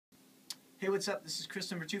Hey, what's up? This is Chris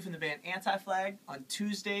number 2 from the band Anti-Flag. On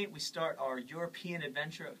Tuesday, we start our European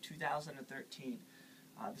adventure of 2013.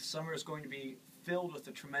 The summer is going to be filled with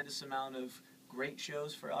a tremendous amount of great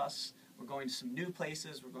shows for us. We're going to some new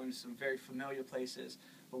places, we're going to some very familiar places,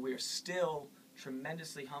 but we are still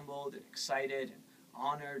tremendously humbled and excited and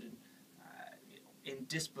honored and in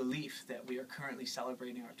disbelief that we are currently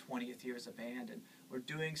celebrating our 20th year as a band, and we're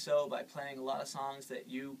doing so by playing a lot of songs that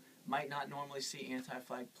you might not normally see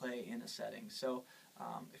Anti-Flag play in a setting. So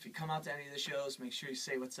if you come out to any of the shows, make sure you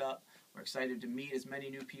say what's up. We're excited to meet as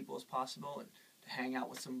many new people as possible and to hang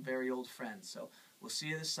out with some very old friends. So we'll see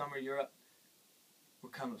you this summer, Europe.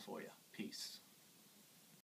 We're coming for you. Peace.